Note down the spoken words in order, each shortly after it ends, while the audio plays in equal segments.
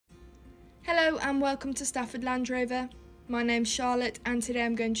Hello and welcome to Stafford Land Rover. My name's Charlotte and today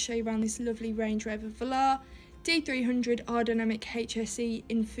I'm going to show you around this lovely Range Rover Velar D300 aerodynamic HSE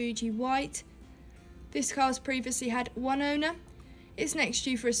in Fuji White. This car's previously had one owner. It's next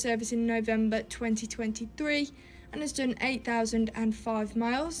due for a service in November 2023 and has done 8,005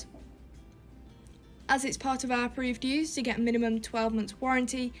 miles. As it's part of our approved use, you get minimum 12 months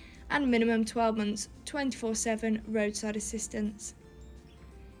warranty and minimum 12 months 24/7 roadside assistance.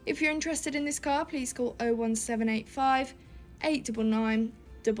 If you're interested in this car, please call 01785 899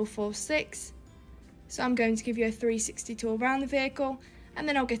 446. So I'm going to give you a 360 tour around the vehicle and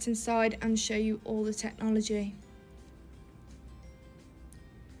then I'll get inside and show you all the technology.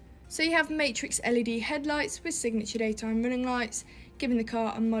 So you have matrix LED headlights with signature daytime running lights, giving the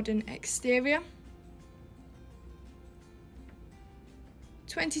car a modern exterior.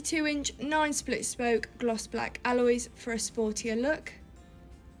 22-inch 9-split spoke gloss black alloys for a sportier look.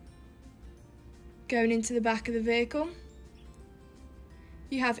 Going into the back of the vehicle,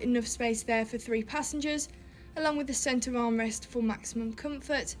 you have enough space there for 3 passengers, along with the centre armrest for maximum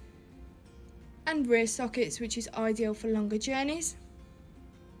comfort, and rear sockets, which is ideal for longer journeys.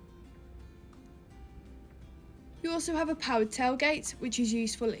 You also have a powered tailgate, which is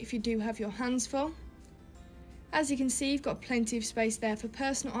useful if you do have your hands full. As you can see, you've got plenty of space there for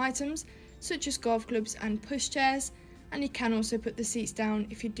personal items, such as golf clubs and pushchairs, and you can also put the seats down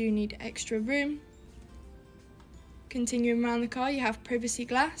if you do need extra room. Continuing around the car, you have privacy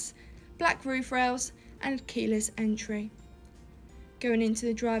glass, black roof rails and keyless entry. Going into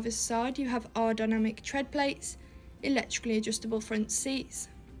the driver's side, you have aerodynamic tread plates, electrically adjustable front seats,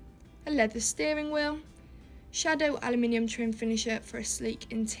 a leather steering wheel, shadow aluminium trim finisher for a sleek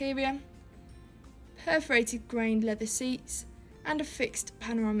interior, perforated grained leather seats and a fixed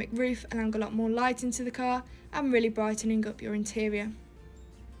panoramic roof, allowing a lot more light into the car and really brightening up your interior.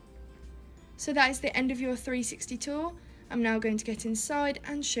 So that is the end of your 360 tour. I'm now going to get inside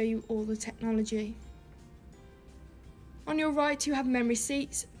and show you all the technology. On your right you have memory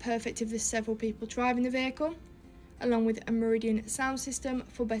seats, perfect if there's several people driving the vehicle, along with a Meridian sound system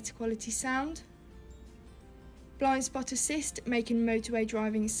for better quality sound. Blind spot assist, making motorway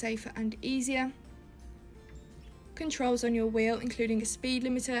driving safer and easier. Controls on your wheel, including a speed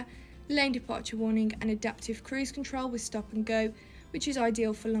limiter, lane departure warning and adaptive cruise control with stop and go, which is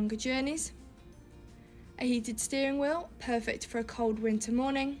ideal for longer journeys. A heated steering wheel, perfect for a cold winter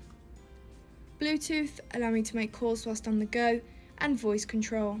morning. Bluetooth, allowing to make calls whilst on the go, and voice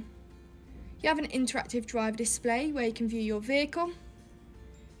control. You have an interactive driver display where you can view your vehicle,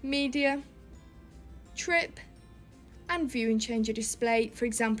 media, trip, and view and change your display, for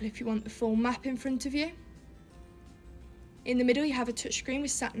example if you want the full map in front of you. In the middle you have a touchscreen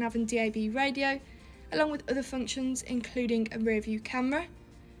with sat-nav and DAB radio, along with other functions including a rear view camera,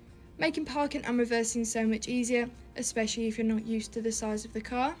 making parking and reversing so much easier, especially if you're not used to the size of the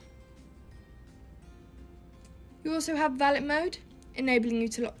car. You also have valet mode, enabling you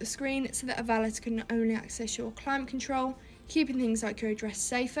to lock the screen so that a valet can only access your climate control, keeping things like your address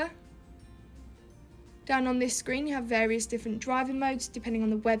safer. Down on this screen you have various different driving modes depending on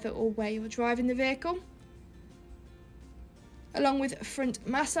the weather or where you're driving the vehicle, along with front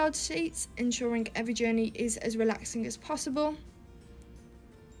massage seats, ensuring every journey is as relaxing as possible.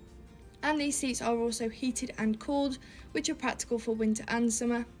 And these seats are also heated and cooled, which are practical for winter and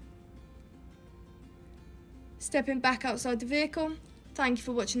summer. Stepping back outside the vehicle, thank you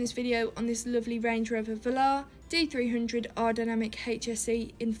for watching this video on this lovely Range Rover Velar D300 aerodynamic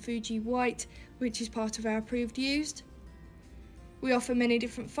HSE in Fuji White, which is part of our approved used. We offer many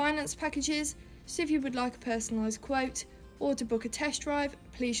different finance packages, so if you would like a personalised quote or to book a test drive,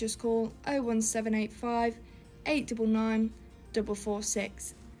 please just call 01785 899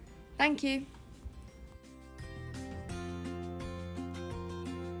 446. Thank you.